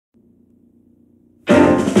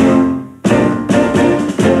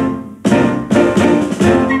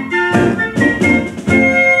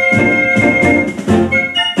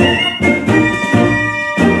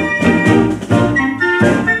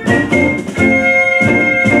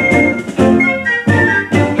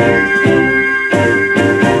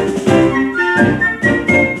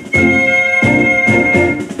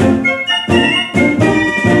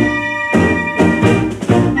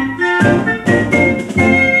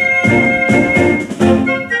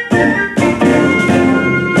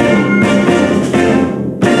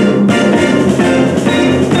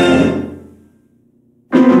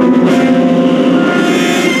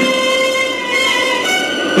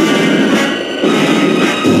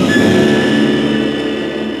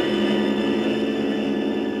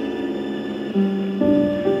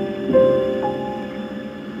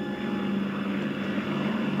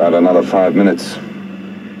another 5 minutes.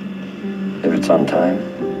 If it's on time.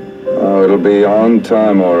 Oh, it'll be on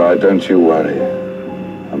time, all right, don't you worry.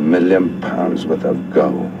 £1 million worth of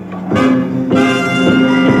gold.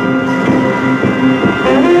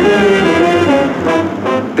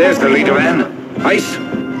 There's the leader van. Ice.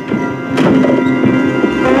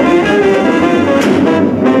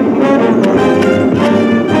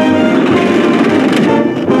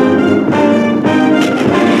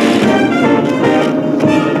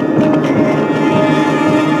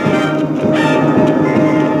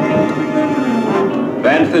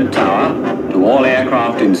 Tower to all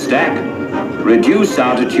aircraft in stack. Reduce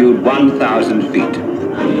altitude 1,000 feet.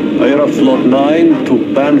 Aeroflot 9 to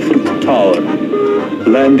Banford Tower.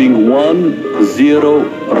 Landing 10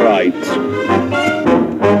 right.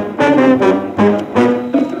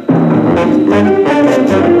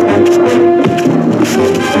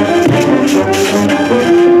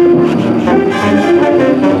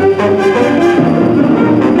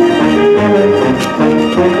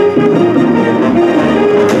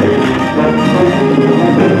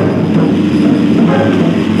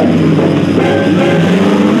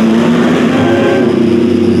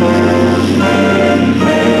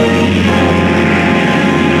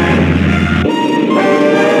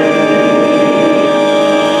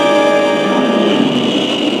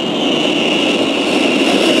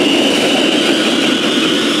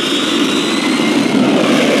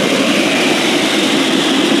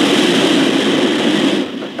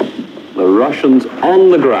 Russians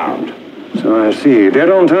on the ground. So I see. Dead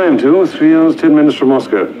on time, too. 3 hours, 10 minutes from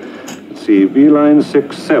Moscow. Let's see. V-line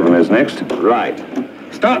 67 is next. Right.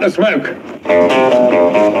 Start the smoke.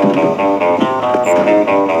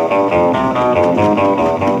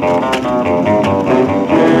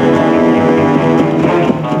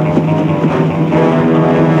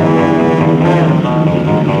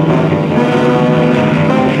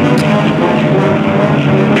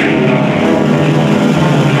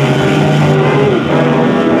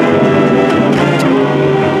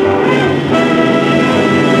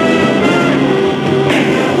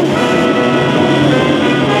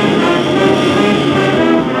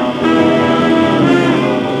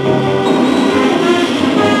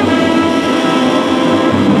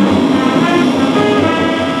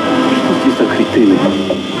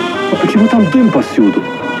 Почему там дым повсюду?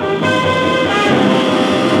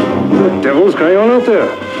 The devil's going on out there?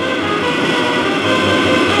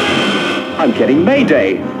 I'm getting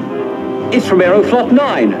Mayday. It's from Aeroflot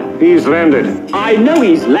 9. He's landed. I know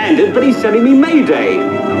he's landed, but he's sending me Mayday.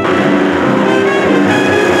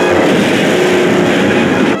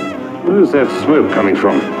 Where's that smoke coming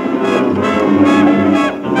from?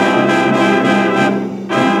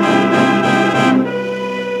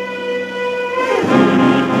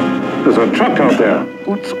 There's a truck out there.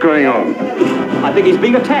 What's going on? I think he's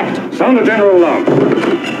being attacked. Sound a general alarm.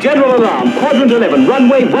 General alarm, quadrant 11,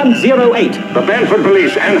 runway 108. The Banford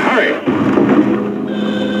police, and hurry.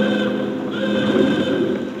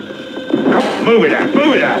 Move it out,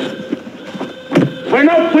 move it out. We're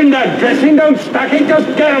not window dressing, don't stack it, just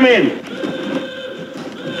get them in.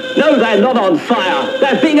 No, they're not on fire.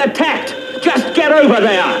 They're being attacked. Just get over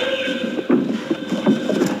there.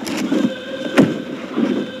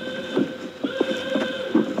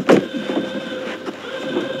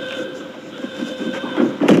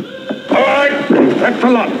 That's a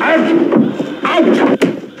lot. Out! Out!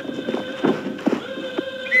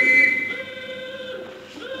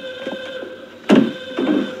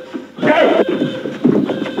 Go!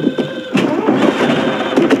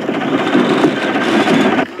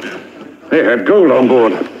 They had gold on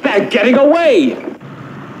board. They're getting away.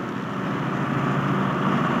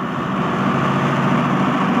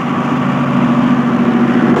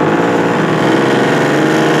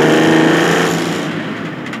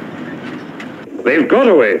 They've got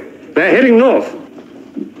away. They're heading north.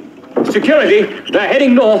 Security, they're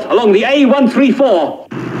heading north along the A134.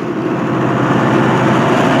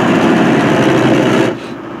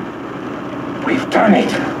 We've done it.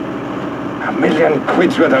 £1 million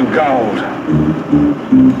worth of gold.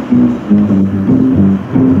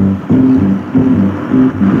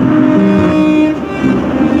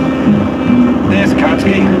 There's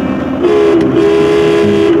Katsky.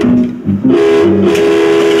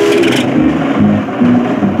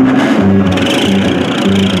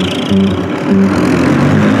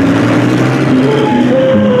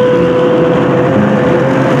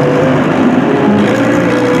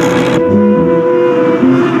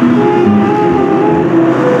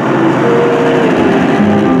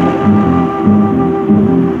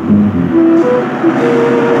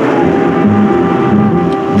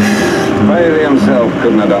 Bailey himself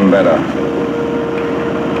couldn't have done better.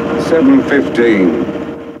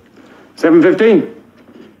 7:15. 7:15.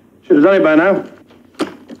 Should have done it by now.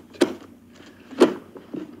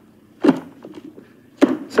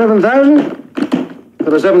 7,000 for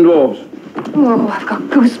the 7 dwarves. Oh, I've got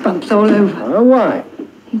goosebumps all over. Oh, why?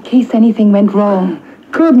 In case anything went wrong.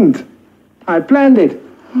 Couldn't. I planned it.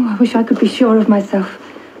 Oh, I wish I could be sure of myself.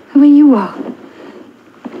 The way you are.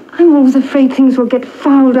 I'm always afraid things will get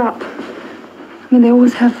fouled up. I mean, they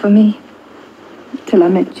always have for me. Till I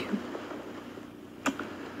met you.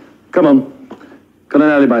 Come on. Got an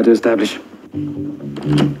alibi to establish.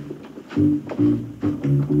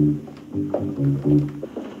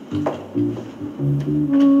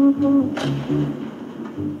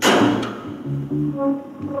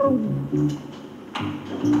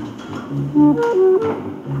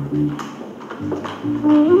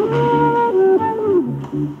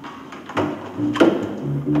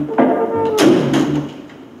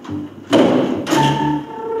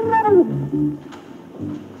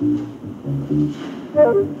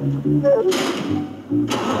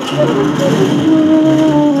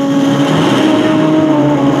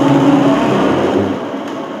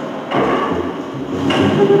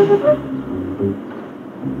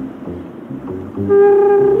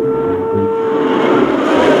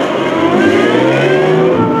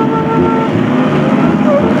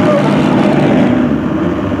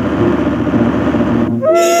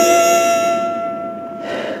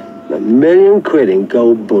 £1,000,000 in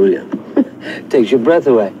gold bullion. Takes your breath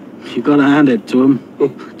away. You gotta hand it to him.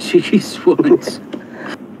 Cheeky swines.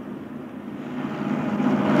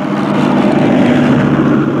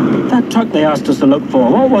 That truck they asked us to look for,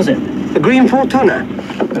 what was it? The green 4-tonner.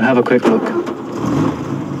 We'll have a quick look.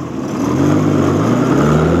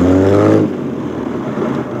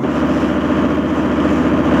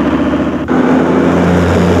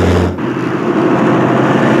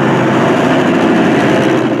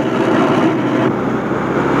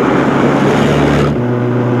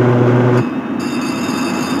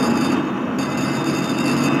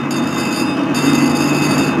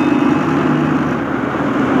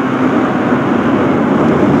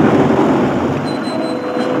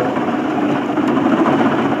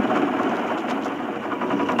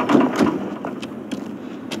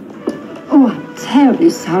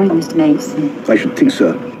 Sorry, Mr. Mason. I should think so.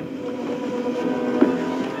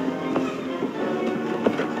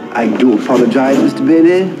 I do apologize, Mr.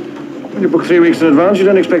 Bailey. When you book 3 weeks in advance, you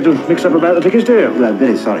don't expect to mix up about the tickets, do you? Well, I'm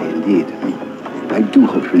very sorry indeed. I do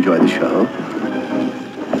hope you enjoy the show.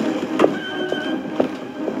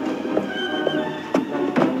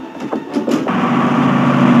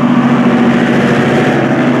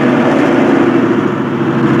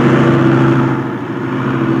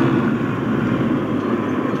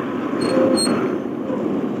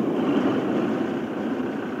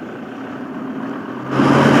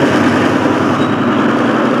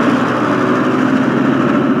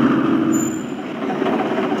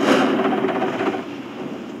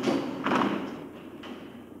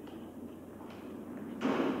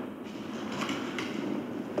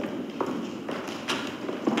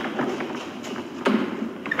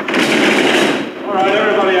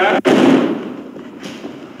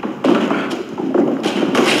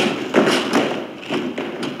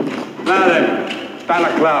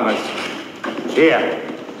 Here.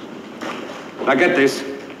 Now get this.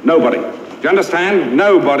 Nobody. Do you understand?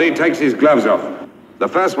 Nobody takes his gloves off. The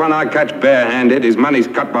first one I catch barehanded, his money's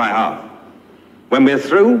cut by half. When we're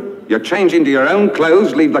through, you change into your own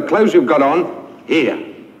clothes, leave the clothes you've got on here.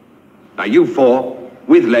 Now you 4,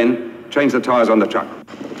 with Len, change the tires on the truck.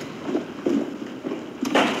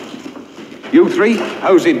 You 3,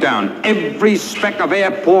 hose it down. Every speck of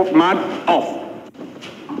airport mud off.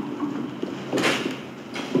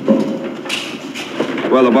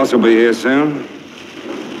 Well, the boss will be here soon.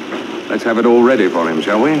 Let's have it all ready for him,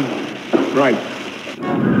 shall we? Right.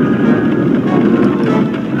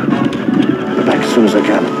 Be back as soon as I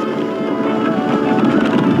can.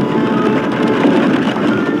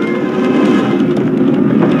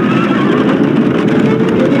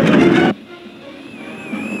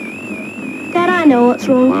 Dad, I know what's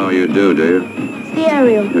wrong. Oh, you do you? It's the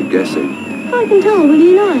aerial. You're guessing. I can tell, will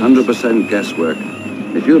you not? 100% guesswork.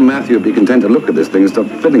 If you and Matthew would be content to look at this thing and stop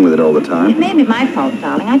fiddling with it all the time. It may be my fault,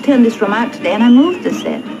 darling. I turned this room out today and I moved the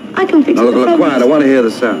set. I can fix Now, it. look, quiet. I want to hear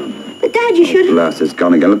the sound. But, Dad, you should... Blast, it's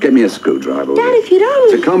gone again. Look, get me a screwdriver. Dad, if you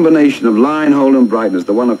don't... It's a combination of line, hole, and brightness.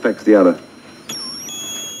 The one affects the other.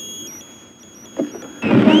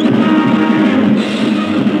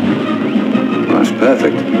 That's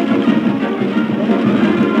perfect.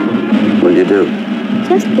 What'll you do?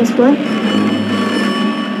 Just guesswork.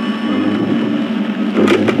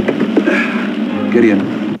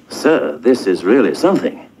 Gideon, sir, this is really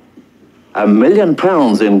something. £1 million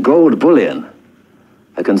in gold bullion.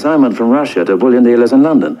 A consignment from Russia to bullion dealers in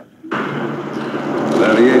London.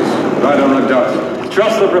 There he is, right on the dot.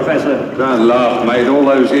 Trust the professor. Don't laugh, mate. All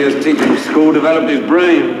those years teaching school developed his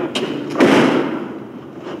brain.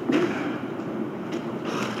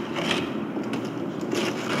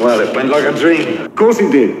 Well, it went like a dream. Of course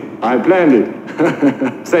it did. I planned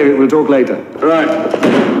it. Save it, we'll talk later. Right.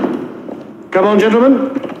 Come on,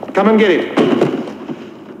 gentlemen. Come and get it.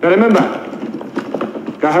 Now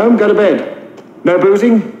remember, go home, go to bed. No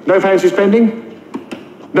boozing, no fancy spending.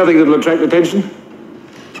 Nothing that'll attract attention.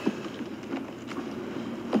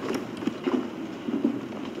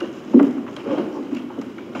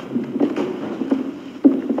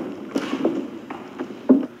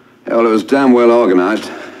 Well, it was damn well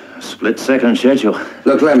organised. Split-second schedule.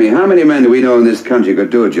 Look, Lemmy, how many men do we know in this country could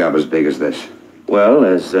do a job as big as this? Well,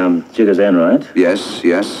 there's Jigger's Enright. Yes,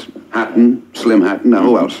 yes. Hatton, Slim Hatton. Now,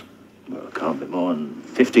 who else? Well, it can't be more than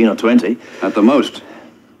 15 or 20. At the most.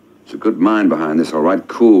 There's a good mind behind this, all right.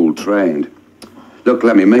 Cool, trained. Look,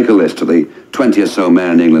 Lemmy, make a list of the 20 or so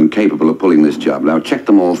men in England capable of pulling this job. Now, check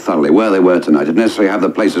them all thoroughly, where they were tonight. If necessary, have the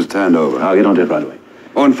places turned over. I'll get on to it right away.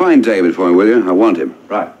 Oh, and find David for me, will you? I want him.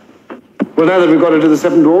 Right. Well, now that we've got into the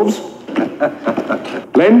Seven Dwarfs.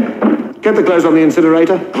 Len, get the clothes on the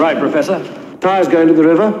incinerator. Right, Professor. Tyres going to the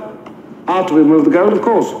river. After we move the gold, of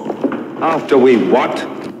course. After we what?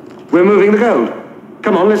 We're moving the gold.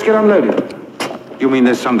 Come on, let's get unloaded. You mean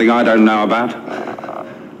there's something I don't know about?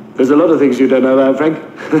 There's a lot of things you don't know about, Frank.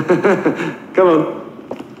 Come on.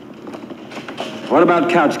 What about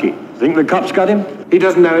Kautsky? Think the cops got him? He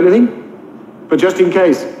doesn't know anything. But just in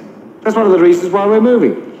case. That's one of the reasons why we're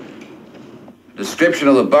moving. Description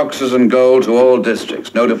of the boxes and gold to all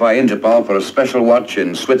districts. Notify Interpol for a special watch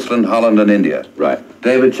in Switzerland, Holland, and India. Right.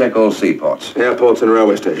 David, check all seaports. Airports and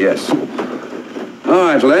railway stations. Yes. All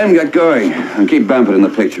right, Len, get going. And keep Bamford in the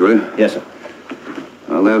picture, will you? Yes, sir.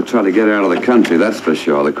 Well, they'll try to get her out of the country, that's for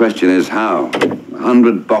sure. The question is how.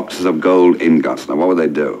 100 boxes of gold ingots. Now, what would they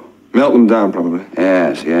do? Melt them down, probably.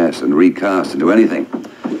 Yes, yes, and recast into anything.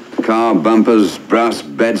 Car bumpers, brass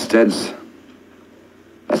bedsteads.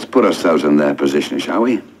 Let's put ourselves in their position, shall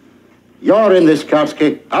we? You're in this,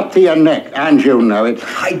 Kautsky, up to your neck, and you know it.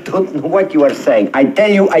 I don't know what you are saying. I tell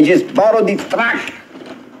you, I just borrowed this truck.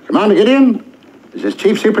 Commander Gideon, this is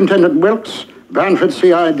Chief Superintendent Wilkes, Banford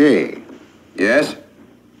CID. Yes?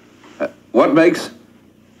 What makes?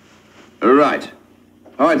 Right.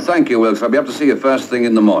 All right, thank you, Wilkes. I'll be up to see you first thing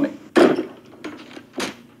in the morning.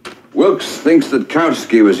 Wilkes thinks that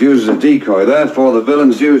Kautsky was used as a decoy, therefore the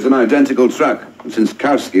villains used an identical truck. And since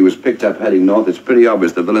Kautsky was picked up heading north, it's pretty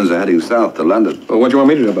obvious the villains are heading south to London. Well, what do you want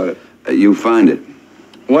me to do about it? You find it.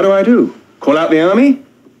 What do I do? Call out the army?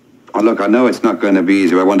 Oh, look, I know it's not going to be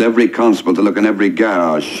easy. I want every constable to look in every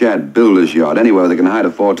garage, shed, builder's yard, anywhere they can hide a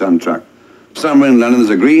 4-ton truck. Somewhere in London there's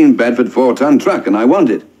a green Bedford 4-ton truck, and I want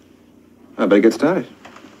it. I better get started.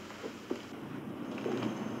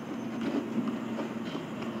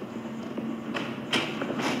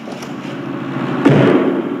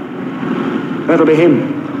 That'll be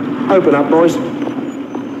him. Open up, boys.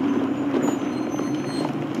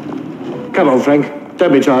 Come on, Frank.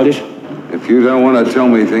 Don't be childish. If you don't want to tell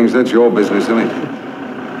me things, that's your business, isn't it?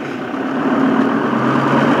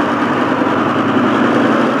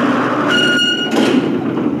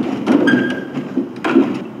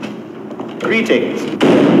 Greetings.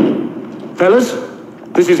 Fellas,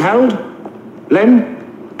 this is Harold, Len,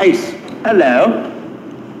 Ace. Hello.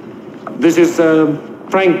 This is,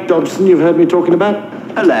 Frank Dobson you've heard me talking about.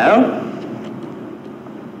 Hello.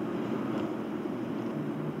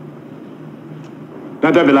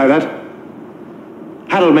 Now, don't be like that.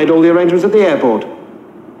 Harold made all the arrangements at the airport.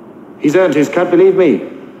 He's earned his cut, believe me.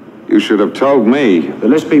 You should have told me. The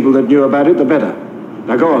less people that knew about it, the better.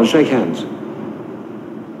 Now go on, shake hands.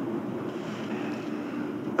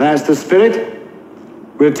 That's the spirit.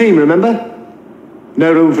 We're a team, remember?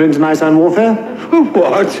 No room for internecine warfare.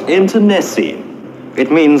 What? Internecine. It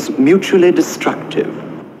means mutually destructive.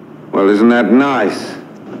 Well, isn't that nice?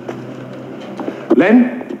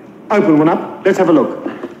 Len, open one up. Let's have a look.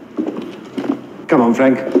 Come on,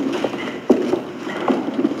 Frank.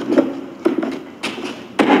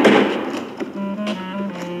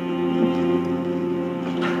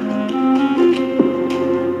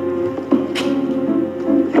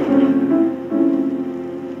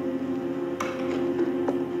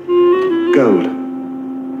 Gold.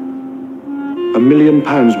 £1 million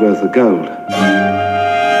worth of gold.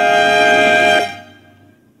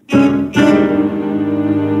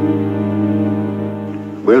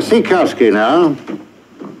 We'll see Kautsky now.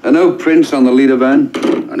 No prints on the leader van?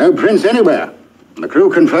 No prints anywhere. The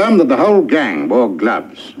crew confirmed that the whole gang wore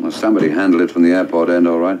gloves. Well, somebody handled it from the airport end,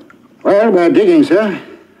 all right. Well, we're digging, sir.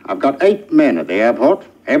 I've got 8 men at the airport.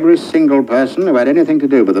 Every single person who had anything to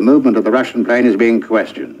do with the movement of the Russian plane is being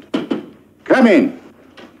questioned. Come in.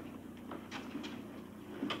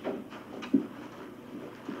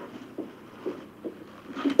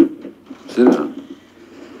 Sit down.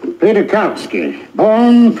 Peter Kautsky,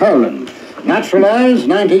 born Poland. Naturalized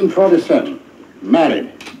 1947.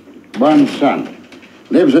 Married. 1 son.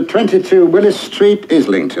 Lives at 22 Willis Street,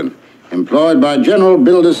 Islington. Employed by General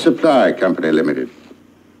Builders Supply Company Limited.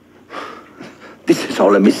 This is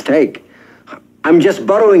all a mistake. I'm just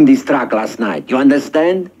borrowing this truck last night, you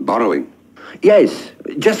understand? Borrowing? Yes,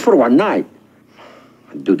 just for 1 night.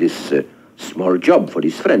 I do this small job for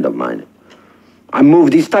this friend of mine. I move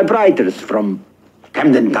these typewriters from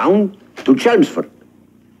Camden Town to Chelmsford.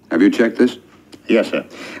 Have you checked this? Yes, sir.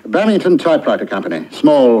 Bamington Typewriter Company.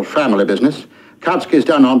 Small family business. Kautsky's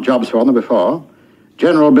done odd jobs for them before.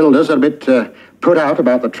 General Builders are a bit put out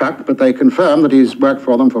about the truck, but they confirm that he's worked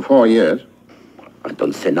for them for 4 years. I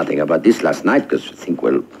don't say nothing about this last night because I think,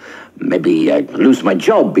 well, maybe I lose my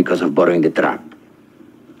job because of borrowing the truck.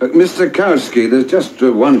 Mr. Kautsky, there's just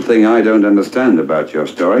one thing I don't understand about your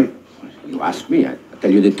story. You ask me, I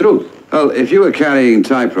tell you the truth. Well, if you were carrying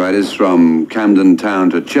typewriters from Camden Town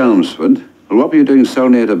to Chelmsford, well, what were you doing so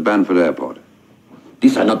near to Banford Airport?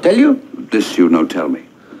 This I not tell you? This you no tell me.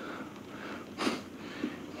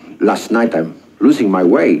 Last night I'm losing my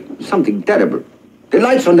way. Something terrible. The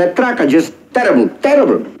lights on that truck are just terrible,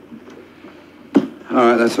 terrible. All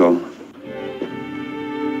right, that's all.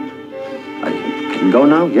 I can go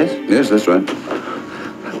now, yes? Yes, that's right.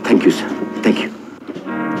 Thank you, sir. Thank you.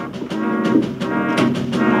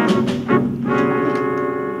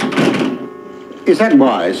 Is that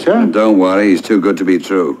wise, sir? Don't worry, he's too good to be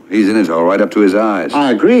true. He's in it all right up to his eyes.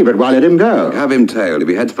 I agree, but why let him go? Have him tailed. If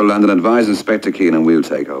he heads for London, advise Inspector Keane and we'll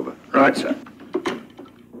take over. Right, sir.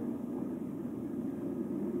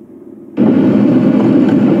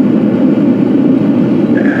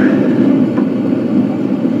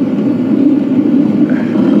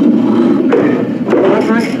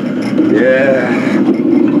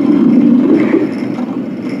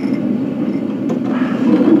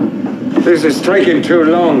 This is taking too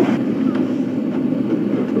long.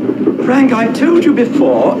 Frank, I told you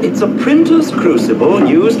before, it's a printer's crucible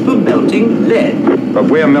used for melting lead. But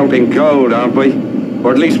we're melting gold, aren't we?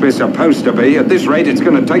 Or at least we're supposed to be. At this rate, it's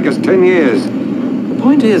going to take us 10 years. The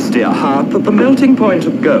point is, dear heart, that the melting point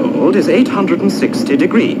of gold is 860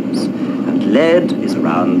 degrees, and lead is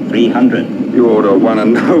around 300. You ought to have won a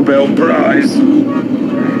Nobel Prize.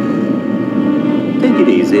 Take it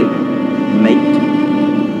easy, mate.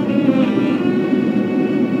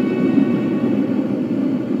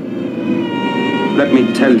 Let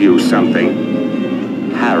me tell you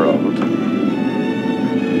something, Harold.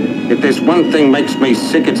 If there's one thing makes me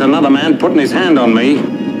sick, it's another man putting his hand on me.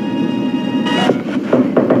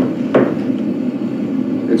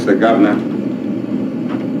 It's the governor.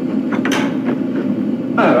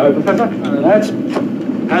 Hello, Professor. Hello, lads.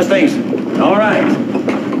 How's things? All right.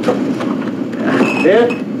 Here,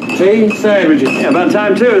 tea, sandwiches. Yeah, about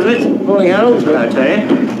time too, isn't it? Morning, Harold. Hello, tell you.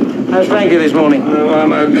 How's Frankie this morning? Oh,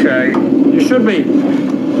 I'm okay. You should be.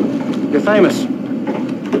 You're famous.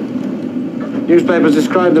 Newspapers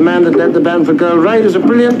describe the man that led the Banford Gold Raid as a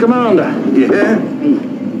brilliant commander. Yeah?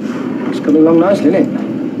 It's coming along nicely, isn't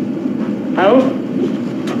it? Harold?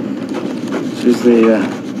 This is the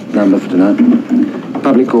number for tonight.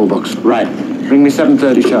 Public call box. Right. Bring me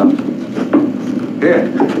 7:30 sharp. Yeah.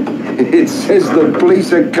 It says the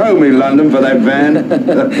police are combing London for that van.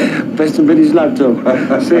 Best of British luck, Tom.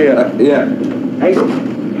 See ya. Yeah. Hey.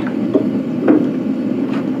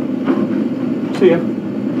 See ya.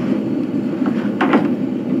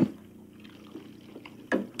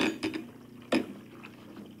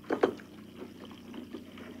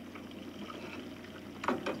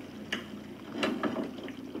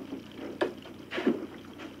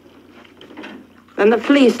 And the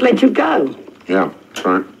police let you go. Yeah, that's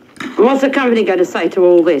right. And what's the company going to say to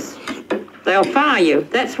all this? They'll fire you,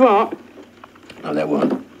 that's what. No, they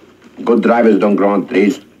won't. Good drivers don't grow on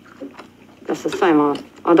trees. That's the same,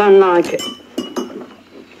 I don't like it.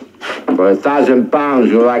 For £1,000,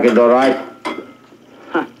 you like it all right?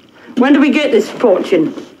 Huh. When do we get this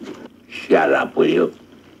fortune? Shut up, will you?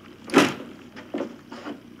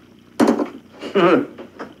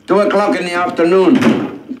 2 o'clock in the afternoon,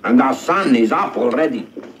 and our sun is up already.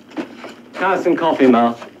 Have some coffee,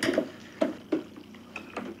 Ma.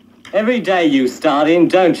 Every day you start in,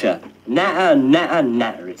 don't you? Natter, natter,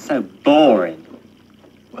 natter. It's so boring.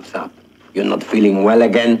 You're not feeling well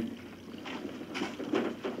again?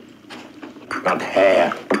 That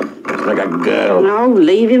hair. It's like a girl. No,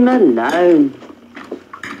 leave him alone.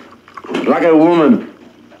 Like a woman.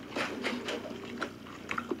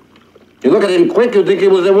 You look at him quick, you think he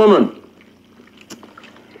was a woman.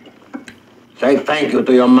 Say thank you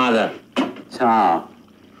to your mother. So,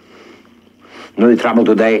 No trouble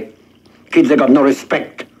today. Kids, they got no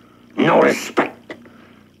respect. No respect.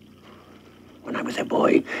 When I was a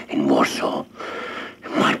boy in Warsaw,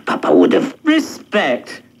 my papa would have...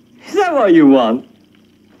 Respect? Is that what you want?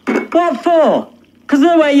 What for? Because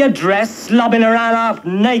of the way you dress, slobbing around half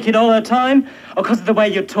naked all the time? Or because of the way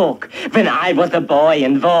you talk? When I was a boy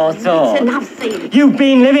in Warsaw. that's enough, Steve. You've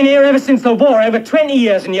been living here ever since the war, over 20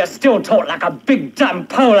 years, and you still talk like a big dumb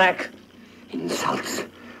Polak. Insults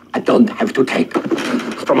I don't have to take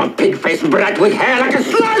from a pig-faced brat with hair like a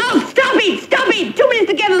slug. Oh, stop it! Stop it! 2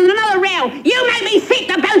 minutes together and another row. You make me sick,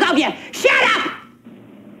 the both of you. Shut up!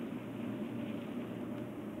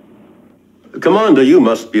 Commander, you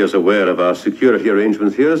must be as aware of our security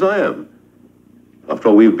arrangements here as I am. After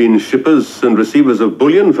all, we've been shippers and receivers of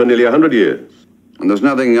bullion for nearly 100 years. And there's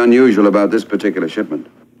nothing unusual about this particular shipment?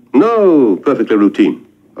 No, perfectly routine.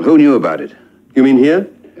 Well, who knew about it? You mean here?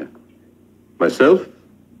 Yeah. Myself,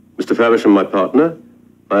 Mr. Faversham, my partner,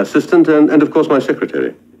 my assistant, and of course my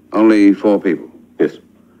secretary. Only 4 people? Yes.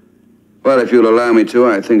 Well, if you'll allow me to,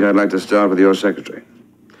 I think I'd like to start with your secretary.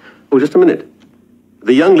 Oh, just a minute.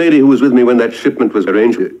 The young lady who was with me when that shipment was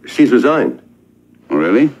arranged, she's resigned. Oh,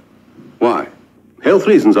 really? Why? Health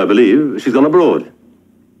reasons, I believe. She's gone abroad. Do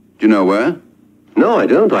you know where? No, I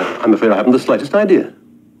don't. I'm afraid I haven't the slightest idea.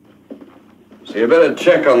 So you better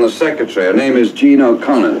check on the secretary. Her name is Jean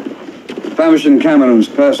O'Connor. Faversham Cameron's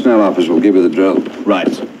personnel office will give you the drill. Right.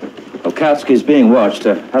 Okowski's being watched.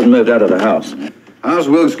 Hasn't moved out of the house. How's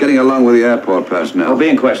Wilkes getting along with the airport personnel? Oh,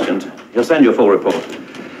 being questioned. He'll send you a full report.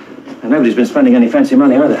 And nobody's been spending any fancy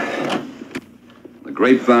money either. The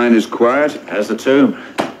grapevine is quiet? As the tomb.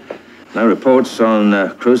 No reports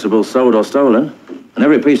on crucibles sold or stolen. And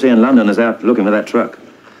every PC in London is out looking for that truck.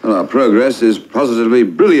 Well, our progress is positively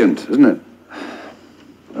brilliant, isn't it?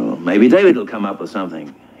 Well, maybe David will come up with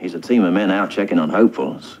something. He's a team of men out checking on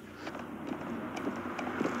hopefuls.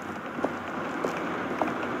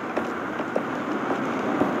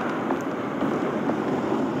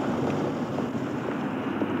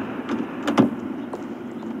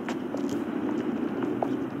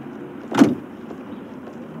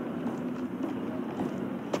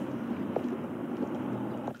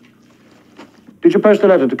 Did you post a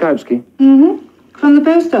letter to Kautsky? Mm-hmm. From the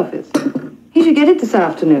post office. He should get it this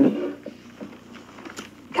afternoon.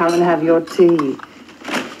 Come and have your tea.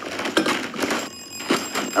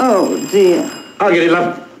 Oh, dear. I'll get it,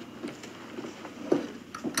 love.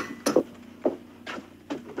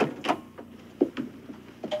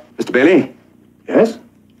 Mr. Bailey? Yes?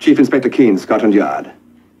 Chief Inspector Keane, Scotland Yard.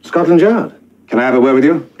 Scotland Yard? Can I have a word with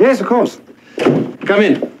you? Yes, of course. Come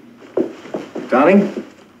in. Darling,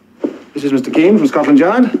 this is Mr. Keane from Scotland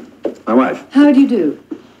Yard. My wife. How do you do?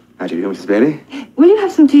 How do you do, Mrs. Bailey? Will you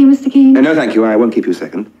have some tea, Mr. Keane? No, thank you. I won't keep you a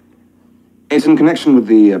second. It's in connection with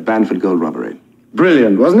the Banford gold robbery.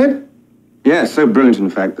 Brilliant, wasn't it? Yes, so brilliant, in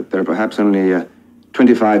fact, that there are perhaps only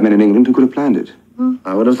 25 men in England who could have planned it.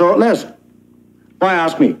 I would have thought less. Why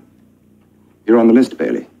ask me? You're on the list,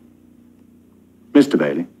 Bailey. Mr.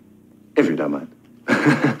 Bailey, if you don't mind.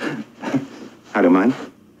 I don't mind.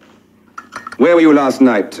 Where were you last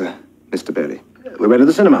night, Mr. Bailey? We went to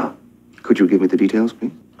the cinema. Could you give me the details,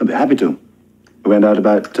 please? I'd be happy to. We went out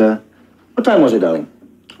about, what time was it, darling?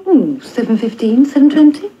 Oh, 7:15,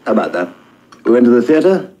 7:20. How about that? We went to the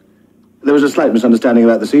theatre. There was a slight misunderstanding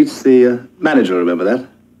about the seats. The manager will remember that.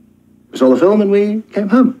 We saw the film and we came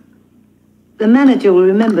home. The manager will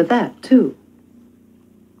remember that, too.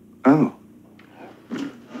 Oh.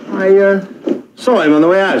 I saw him on the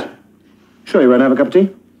way out. Sure you won't have a cup of tea?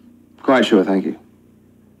 Quite sure, thank you.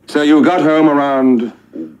 So you got home around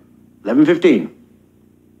 11:15.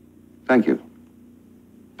 Thank you.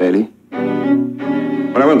 Bailey?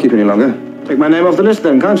 Well, I won't keep you any longer. Take my name off the list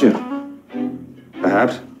then, can't you?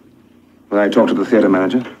 Perhaps. Will I talk to the theatre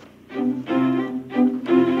manager?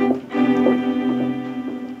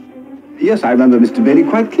 Yes, I remember Mr. Bailey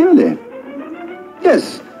quite clearly.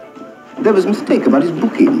 Yes, there was a mistake about his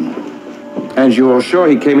booking. And you're sure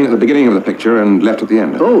he came in at the beginning of the picture and left at the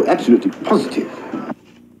end? Oh, absolutely positive.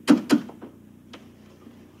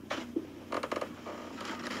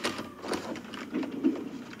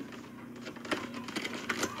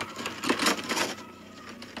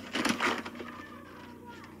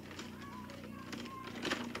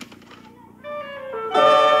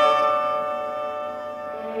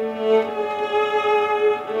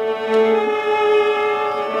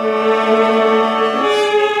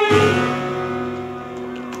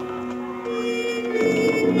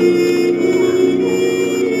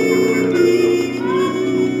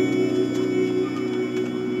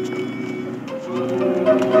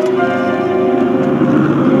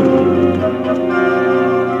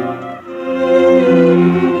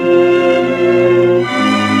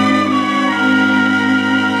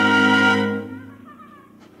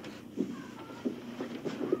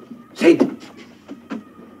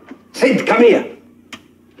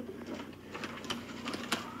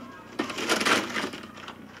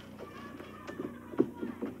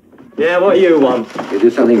 Yeah, what do you want? You do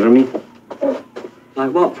something for me?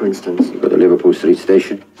 Like what, for instance? Go to Liverpool Street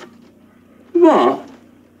Station. What?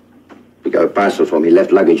 Pick up a parcel for me,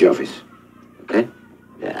 left luggage office. Okay?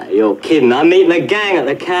 Yeah, you're kidding. I'm meeting a gang at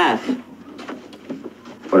the calf.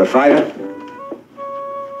 For a fiver?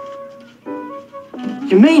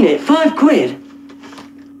 You mean it?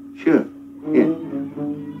 £5? Sure. Yeah.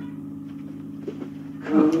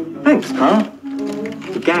 Thanks, pal.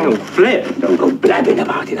 The gang will flip. Don't go blabbing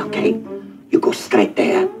about it, okay? You go straight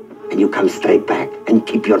there, and you come straight back, and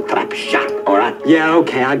keep your trap shut, all right? Yeah,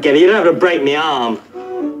 okay, I get it. You don't have to break my arm.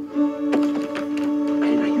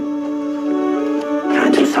 Try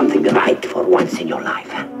and do something right for once in your life,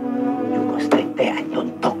 huh? You go straight there, and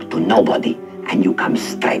you talk to nobody, and you come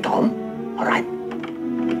straight home, all right?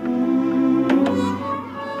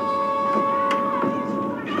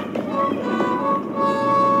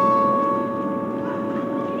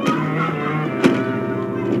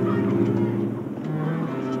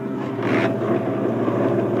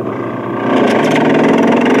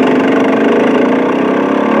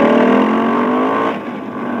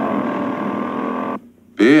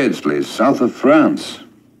 Beardsley, south of France.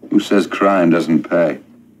 Who says crime doesn't pay?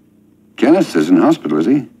 Genesis in hospital, is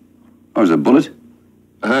he? Oh, is it a bullet?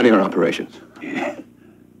 A hernia operations. Yeah.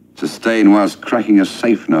 Sustained whilst cracking a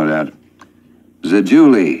safe, no doubt.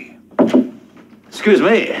 Zeduli. Excuse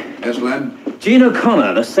me. Yes, lad? Jean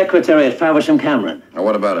O'Connor, the secretary at Faversham Cameron. Now,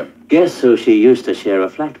 what about her? Guess who she used to share a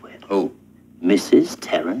flat with? Who? Mrs.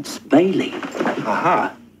 Terence Bailey.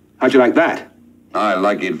 Aha. How'd you like that? I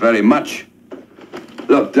like it very much.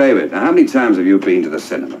 Look, David, now how many times have you been to the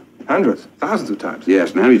cinema? Hundreds, thousands of times.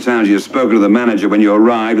 Yes, and how many times have you spoken to the manager when you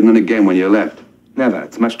arrived and then again when you left? Never.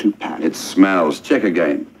 It's much too packed. It smells. Check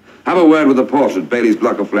again. Have a word with the porter at Bailey's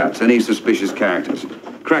block of flats. Any suspicious characters.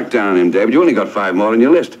 Crack down on him, David. You only got 5 more on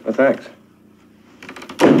your list. Oh, thanks.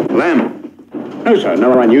 Lem. No, sir.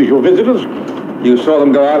 No unusual visitors. You saw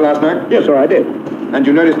them go out last night? Yes, sir, I did. And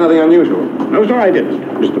you noticed nothing unusual? No, sir, I didn't.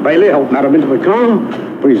 Mr. Bailey helped Madam into the car,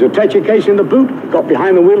 put his attaché case in the boot, got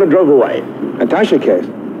behind the wheel and drove away. Attaché case?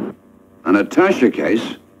 An attaché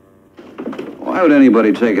case? Why would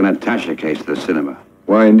anybody take an attaché case to the cinema?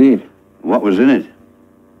 Why, indeed. What was in it?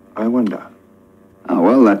 I wonder. Oh,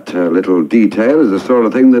 well, that little detail is the sort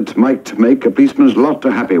of thing that might make a policeman's lot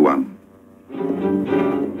a happy one.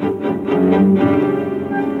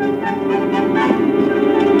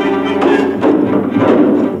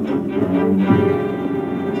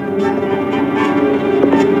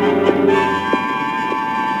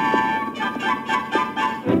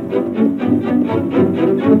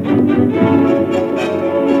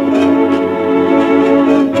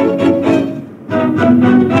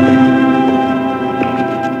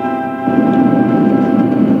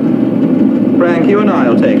 Frank, you and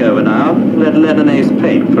I'll take over now. Let Lennon Ace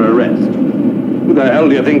paint for arrest. Who the hell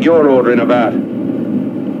do you think you're ordering about?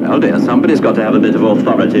 Well, dear, somebody's got to have a bit of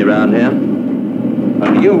authority around here.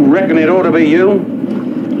 And you reckon it ought to be you?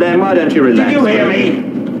 Len, why don't you relax? Did you hear me?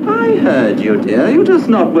 I heard you, dear. You're just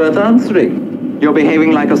not worth answering. You're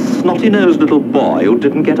behaving like a snotty-nosed little boy who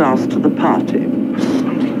didn't get asked to the party.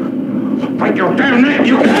 Break your damn neck,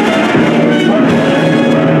 you...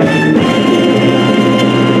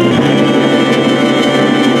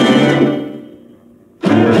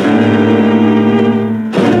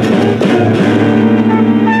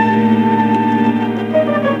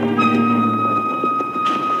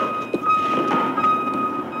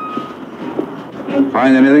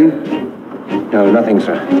 Find anything? No, nothing,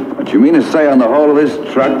 sir. What you mean to say on the whole of this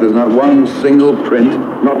truck there's not one single print?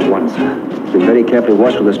 Not one, sir. It's been very carefully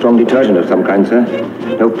washed with a strong detergent of some kind, sir.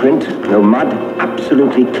 No print, no mud,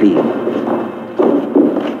 absolutely clean.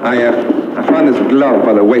 I found this glove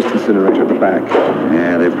by the waste incinerator at the back.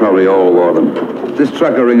 Yeah, they probably all wore them. This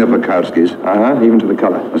truck a ring of Bukowski's? Uh-huh, even to the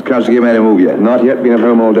color. Has Kowski made a move yet? Not yet, been at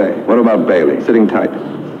home all day. What about Bailey? Sitting tight.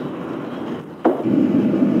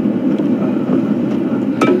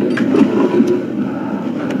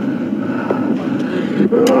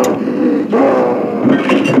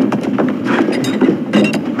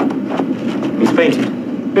 He's fainted.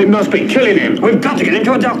 It must be killing him. We've got to get him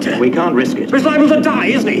to a doctor. We can't risk it. He's liable to die,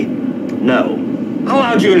 isn't he? No.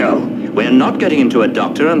 How do you know? We're not getting him to a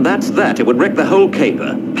doctor, and that's that. It would wreck the whole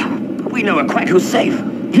caper. We know a quack who's safe.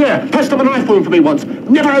 Yeah, passed up a knife wound for me once.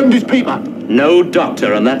 Never opened his paper. No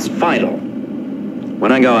doctor, and that's final.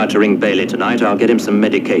 When I go out to ring Bailey tonight, I'll get him some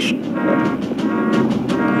medication.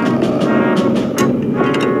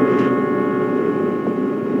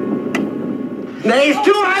 There's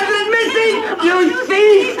 200 missing, you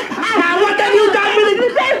thief! Now what have you done with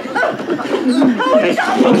it?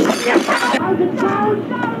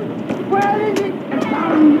 Where is it?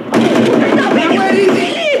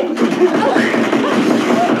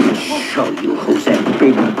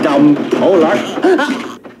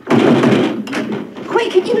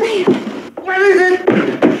 Quick, in there. Where is it?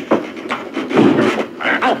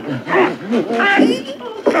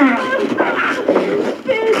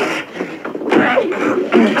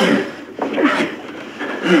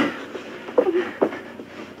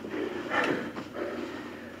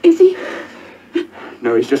 Is he?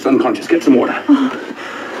 No, he's just unconscious. Get some water.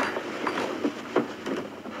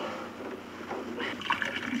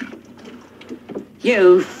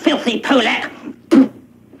 You filthy Polak!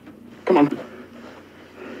 Come on.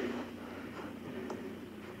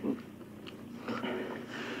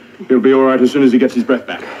 He'll be all right as soon as he gets his breath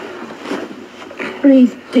back.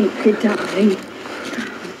 Breathe deeply, darling.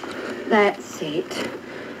 That's it.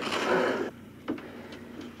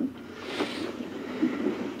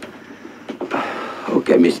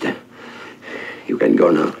 Okay, mister. You can go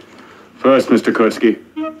now. First, Mr. Kurtzky,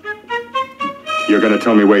 you're going to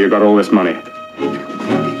tell me where you got all this money.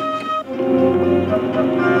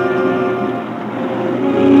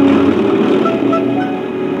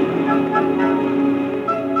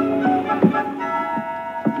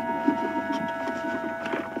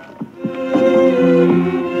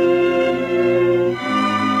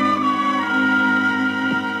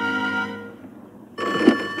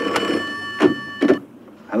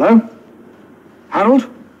 Hello? Harold?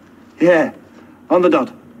 Yeah, on the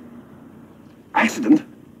dot. Accident?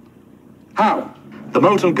 How? The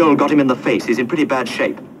molten gold got him in the face. He's in pretty bad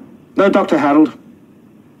shape. No doctor, Harold.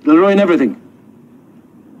 They'll ruin everything.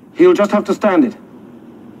 He'll just have to stand it.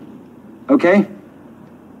 Okay?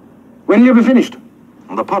 When will you be finished?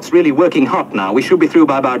 Well, the pot's really working hot now. We should be through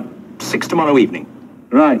by about 6 tomorrow evening.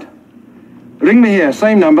 Right. Ring me here,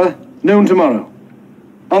 same number, noon tomorrow.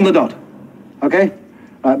 On the dot. Okay?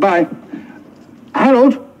 Right, bye.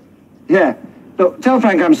 Harold? Yeah. Look, tell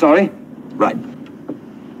Frank I'm sorry. Right.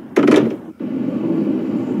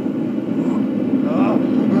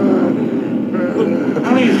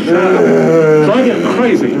 It's like getting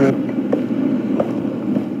crazy.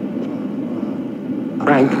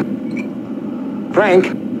 Frank?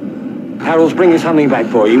 Harold's bringing something back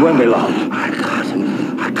for you. He won't be long. I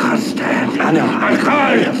can't stand. I know. I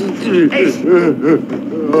can't! Ace!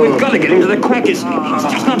 We've got to get him to the quack. It's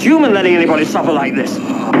just not human letting anybody suffer like this.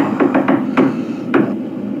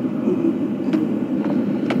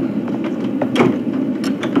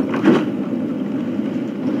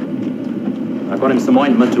 I got him some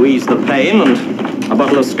ointment to ease the pain and a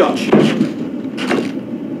bottle of scotch.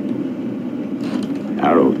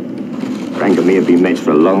 Harold, Frank and me have been mates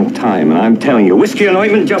for a long time, and I'm telling you, whiskey and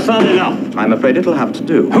ointment just aren't enough. I'm afraid it'll have to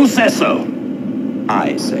do. Who says so?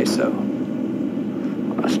 I say so.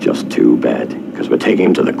 That's just too bad, because we're taking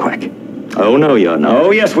him to the quack. Oh, no, you're not.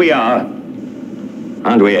 Oh, yes, we are.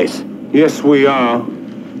 Aren't we, Ace? Yes, we are.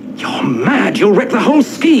 You're mad. You'll wreck the whole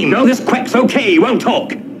scheme. No, this quack's okay. He won't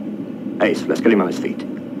talk. Ace, let's get him on his feet.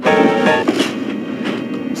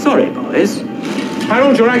 Sorry, boys.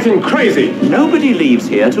 Harold, you're acting crazy. Nobody leaves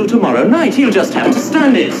here till tomorrow night. He'll just have to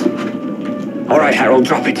stand it. All right, Harold,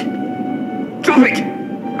 drop it. Drop it!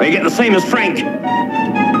 Or you get the same as Frank.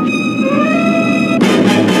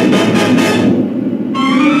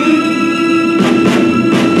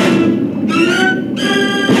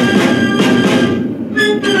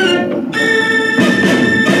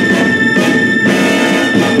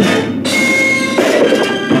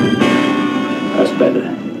 That's better.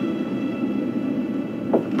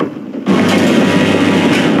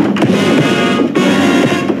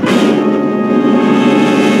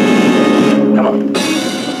 Come on.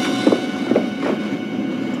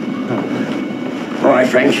 All right,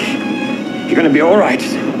 Frank. You're going to be all right.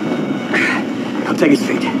 I'll take his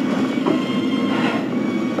feet.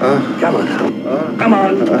 Come on now. Come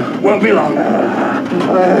on. Won't be long.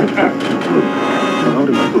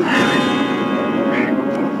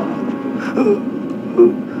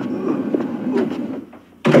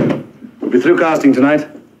 We'll be through casting tonight.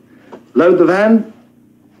 Load the van.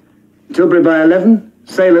 Tilbury by 11.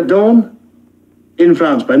 Sail at dawn. In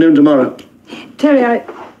France by noon tomorrow. Terry,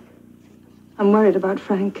 I'm worried about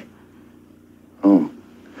Frank. Oh.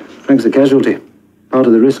 Frank's a casualty. Part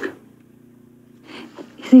of the risk.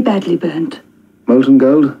 Is he badly burnt? Molten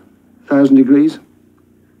gold. 1,000 degrees.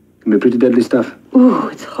 Can be pretty deadly stuff. Oh,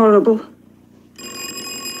 it's horrible.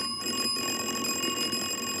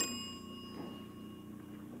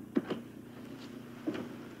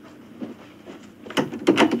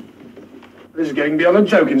 This is getting beyond a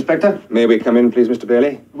joke, Inspector. May we come in, please, Mr.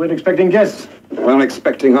 Bailey? We're expecting guests. Well,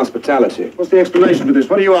 expecting hospitality. What's the explanation for this?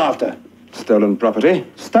 What are you after? Stolen property.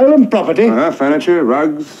 Stolen property? Furniture,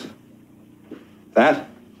 rugs. That.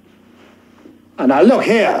 And now look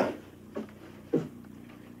here.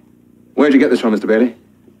 Where'd you get this from, Mr. Bailey?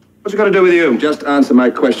 What's it got to do with you? Just answer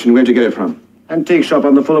my question. Where'd you get it from? Antique shop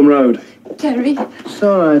on the Fulham Road. Terry. It's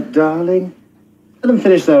all right, darling. Let them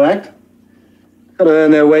finish their act. Got to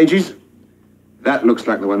earn their wages. That looks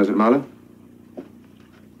like the one, isn't it, Marlowe?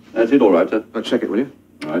 That's it, all right, sir. Well, check it, will you?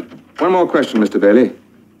 All right. One more question, Mr. Bailey.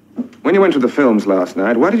 When you went to the films last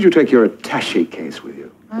night, why did you take your attaché case with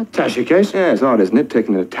you? Attaché case? Yeah, it's odd, isn't it,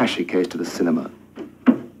 taking an attaché case to the cinema?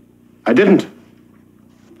 I didn't.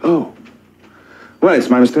 Oh. Well, it's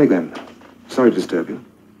my mistake then. Sorry to disturb you.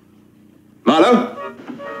 Marlowe?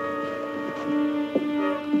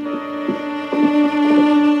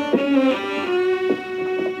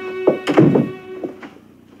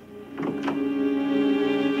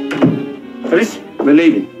 Phyllis, we're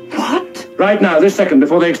leaving. What? Right now, this second,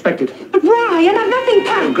 before they expect it. But why? And I've nothing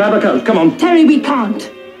packed. Grab a coat, come on. Terry, we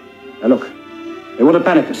can't. Now look, they want to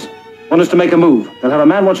panic us. Want us to make a move. They'll have a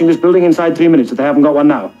man watching this building inside 3 minutes if they haven't got one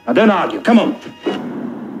now. Now don't argue, come on.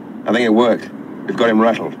 I think it worked. We've got him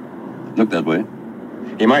rattled. Look that way.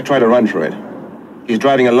 He might try to run for it. He's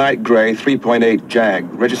driving a light grey 3.8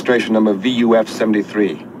 Jag, registration number VUF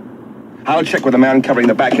 73. I'll check with the man covering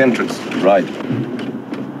the back entrance. Right.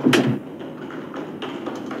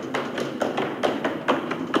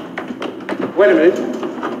 Wait a minute.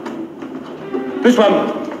 This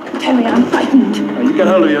one. Terry, I'm frightened. Now, you get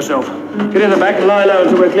hold of yourself. Get in the back and lie low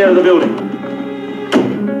until we're clear of the building.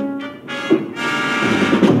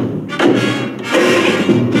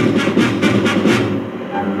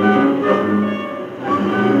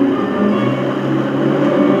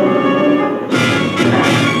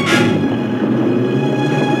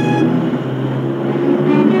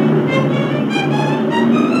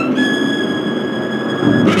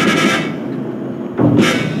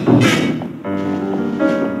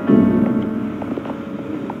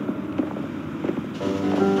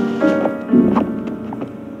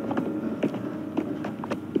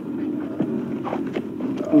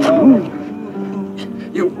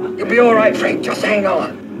 You'll be all right, Frank. Just hang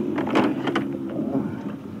on.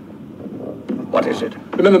 What is it?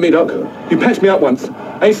 Remember me, Doc? You patched me up once.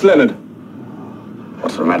 Ace Leonard.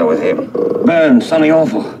 What's the matter with him? Burn, something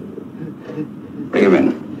awful. Bring him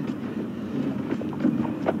in.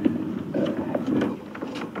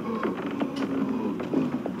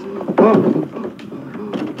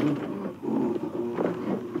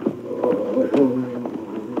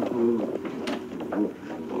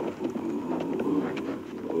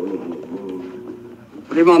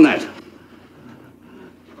 Put him on that.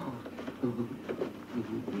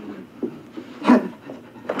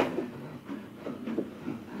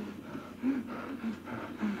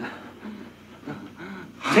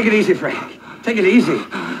 Take it easy, Frank. Take it easy.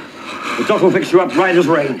 The doc will fix you up right as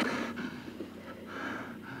rain.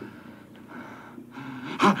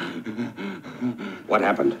 What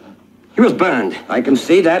happened? He was burned. I can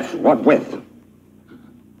see that. What with?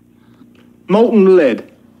 Molten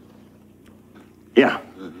lead. Yeah.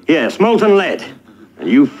 Yes, molten lead. And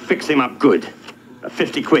you fix him up good.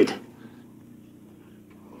 50 quid.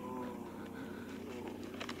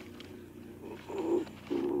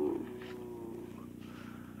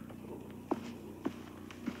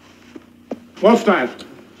 What's that?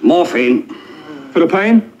 Morphine. For the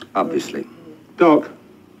pain? Obviously. Doc,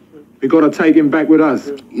 we got to take him back with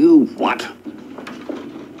us. You what?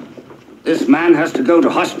 This man has to go to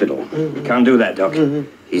hospital. Can't do that, Doc.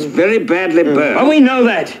 He's very badly burned. Oh, we know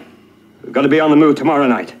that. We've got to be on the move tomorrow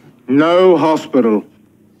night. No hospital.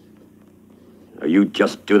 You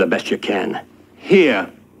just do the best you can. Here.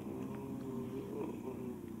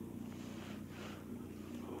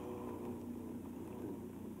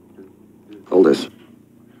 Hold this.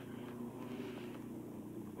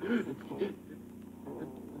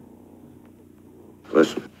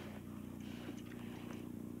 Listen.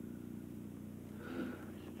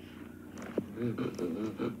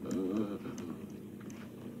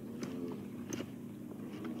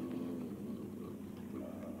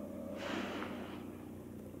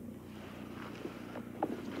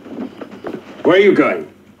 Where are you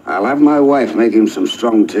going? I'll have my wife make him some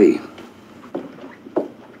strong tea.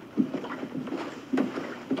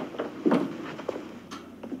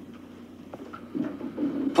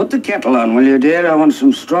 Put the kettle on, will you, dear? I want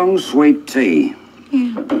some strong, sweet tea.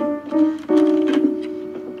 Yeah.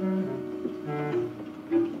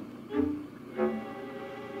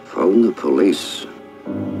 Phone the police.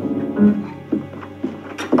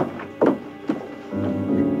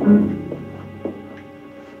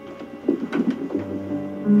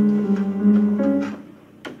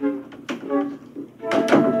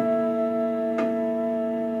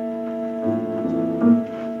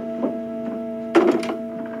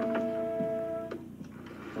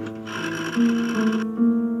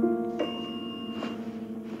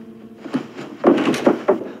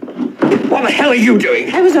 What the hell are you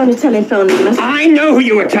doing? I was only telephoning, Mr. I know who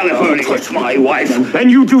you were telephoning. Oh, it's my wife. Then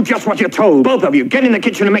you do just what you're told. Both of you, get in the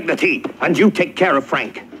kitchen and make the tea. And you take care of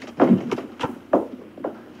Frank.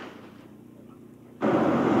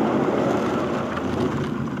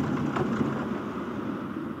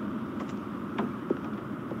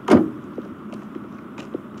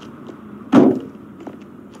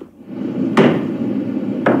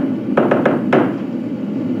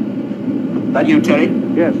 That you, Terry?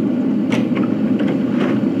 Yes.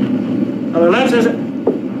 Hello, lads.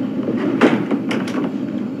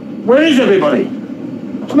 Where is everybody?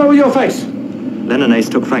 What's the matter with your face? Len and Ace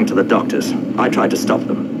took Frank to the doctors. I tried to stop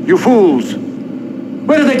them. You fools!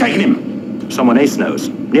 Where have they taken him? Someone Ace knows.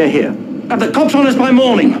 Near here. Have the cops on us by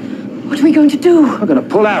morning. What are we going to do? We're going to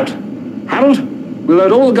pull out. Harold, we'll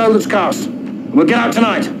load all the gold that's cast. And we'll get out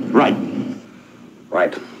tonight. Right.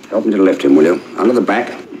 Right. Help me to lift him, will you? Under the back.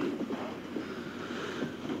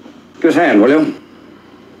 Give his hand, will you?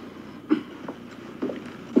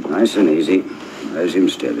 Nice and easy. Raise him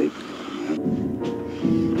steady.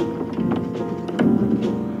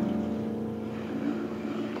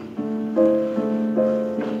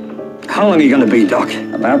 How long are you going to be, Doc?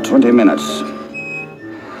 About 20 minutes.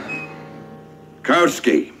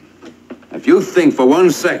 Kautsky, if you think for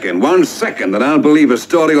 1 second that I'll believe a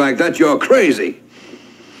story like that, you're crazy.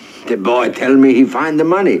 The boy tell me he find the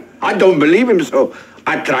money. I don't believe him, so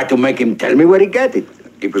I try to make him tell me where he get it.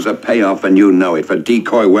 It was a payoff, and you know it, for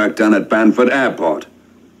decoy work done at Banford Airport.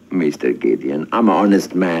 Mr. Gideon, I'm an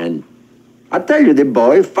honest man. I tell you, the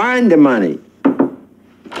boy find the money.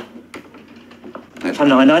 For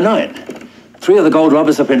 999. 3 of the gold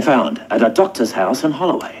robbers have been found at a doctor's house in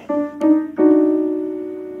Holloway.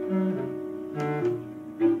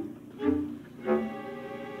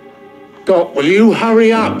 Doc, will you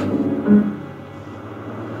hurry up?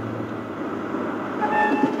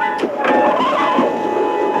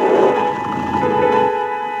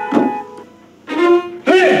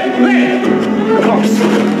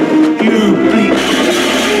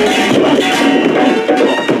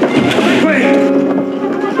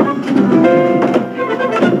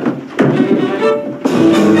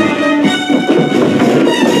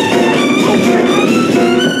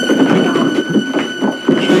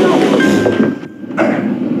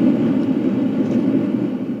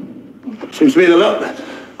 Seems to be the lot.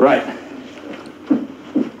 Right.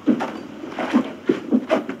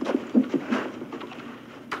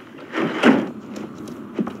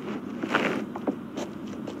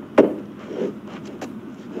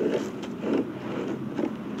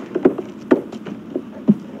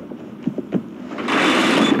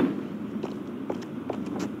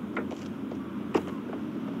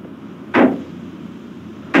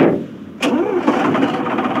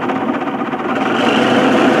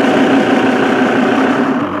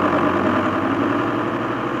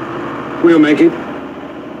 We'll make it.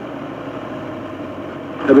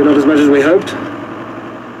 Maybe not as much as we hoped.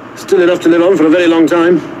 Still enough to live on for a very long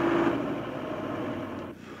time.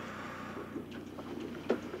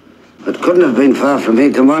 It couldn't have been far from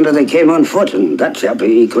here, Commander. They came on foot, and that chap,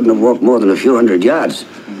 he couldn't have walked more than a few hundred yards.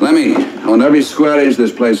 Lemmy, I want every square inch of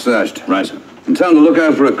this place searched. Right, sir. And tell them to look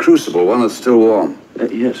out for a crucible, one that's still warm.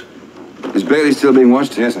 Yes. Is Bailey still being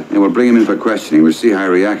watched? Yes, sir. Yeah, we'll bring him in for questioning. We'll see how he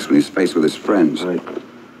reacts when he's faced with his friends. Right.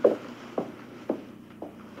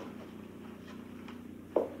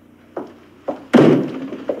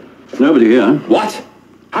 Nobody here. What?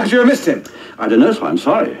 How could you have missed him? I don't know, sir. I'm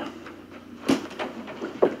sorry.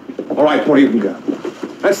 All right, Porter, you can go.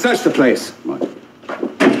 Let's search the place. Right.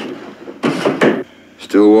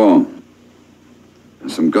 Still warm.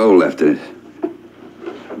 There's some gold left in it.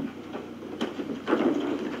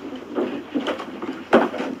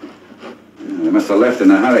 Yeah, they must have left in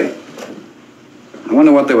a hurry. I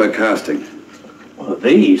wonder what they were casting. What are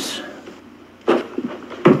these?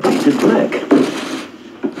 Painted black.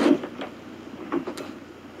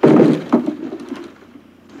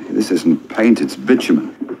 This isn't paint, it's bitumen.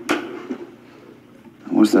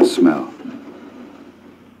 What's that smell?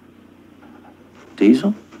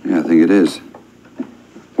 Diesel? Yeah, I think it is.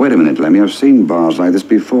 Wait a minute, Lemmy. I've seen bars like this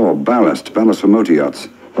before. Ballast for motor yachts.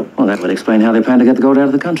 Well, that would explain how they plan to get the gold out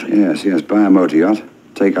of the country. Yes, buy a motor yacht,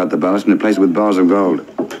 take out the ballast and replace it with bars of gold.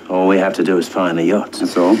 All we have to do is find the yachts.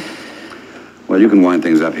 That's all. Well, you can wind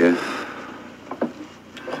things up here.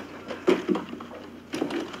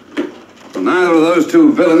 Well, neither of those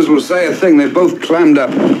two villains will say a thing. They've both clammed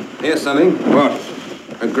up. Here's something. What?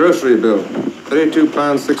 A grocery bill.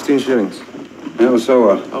 £32, 16 shillings. Yeah, so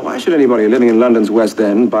what? Oh, why should anybody living in London's West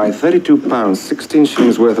End buy £32, 16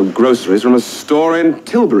 shillings worth of groceries from a store in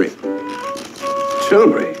Tilbury?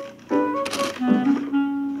 Tilbury?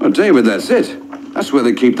 Oh, David, that's it. That's where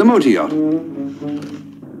they keep the motor yacht.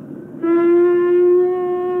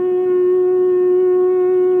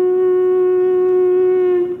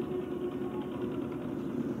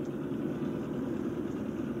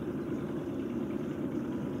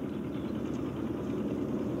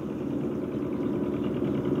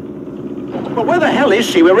 Well, where the hell is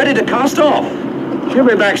she? We're ready to cast off. She'll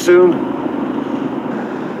be back soon.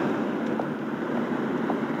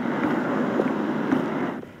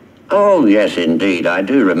 Oh, yes, indeed. I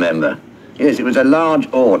do remember. Yes, it was a large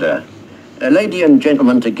order. A lady and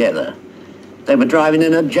gentleman together. They were driving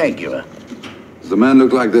in a Jaguar. Does the man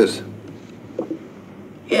look like this?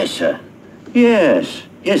 Yes, sir. Yes.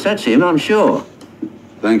 Yes, that's him, I'm sure.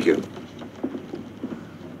 Thank you.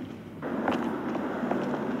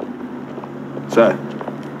 Sir,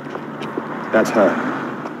 that's her.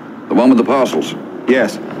 The one with the parcels?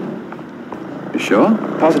 Yes. You sure?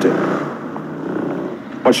 Positive.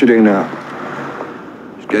 What's she doing now?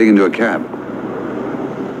 She's getting into a cab.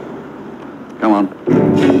 Come on.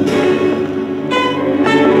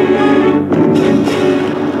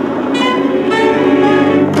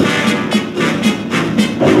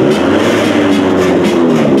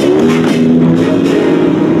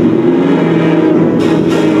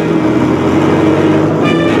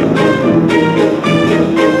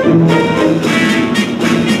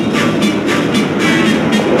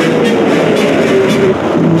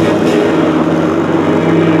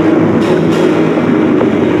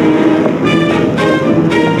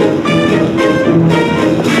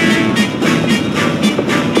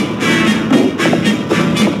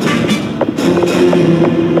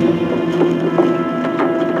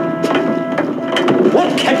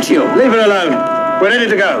 Leave her alone. We're ready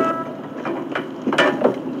to go.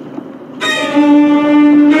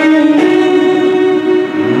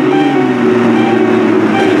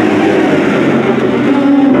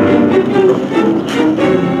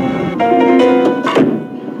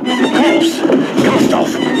 Cast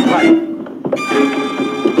off. Right.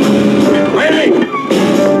 Ready!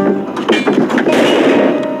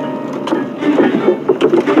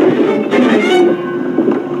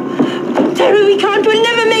 Terry, we can't. We'll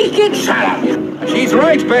never make it. Shut up. She's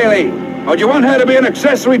right, Bailey. Or do you want her to be an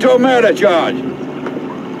accessory to a murder charge?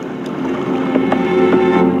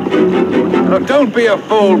 Look, don't be a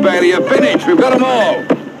fool, Bailey. You're finished. We've got them all.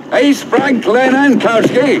 Ace, Frank, Len, and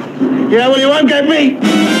Kowski. Yeah, well, you won't get me.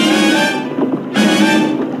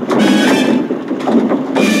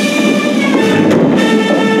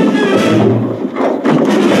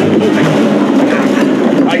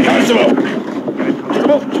 Hey, Constable.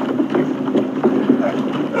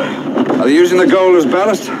 Are they using the gold as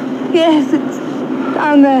ballast? Yes, it's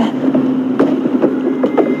down there.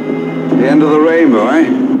 The end of the rainbow,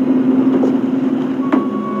 eh?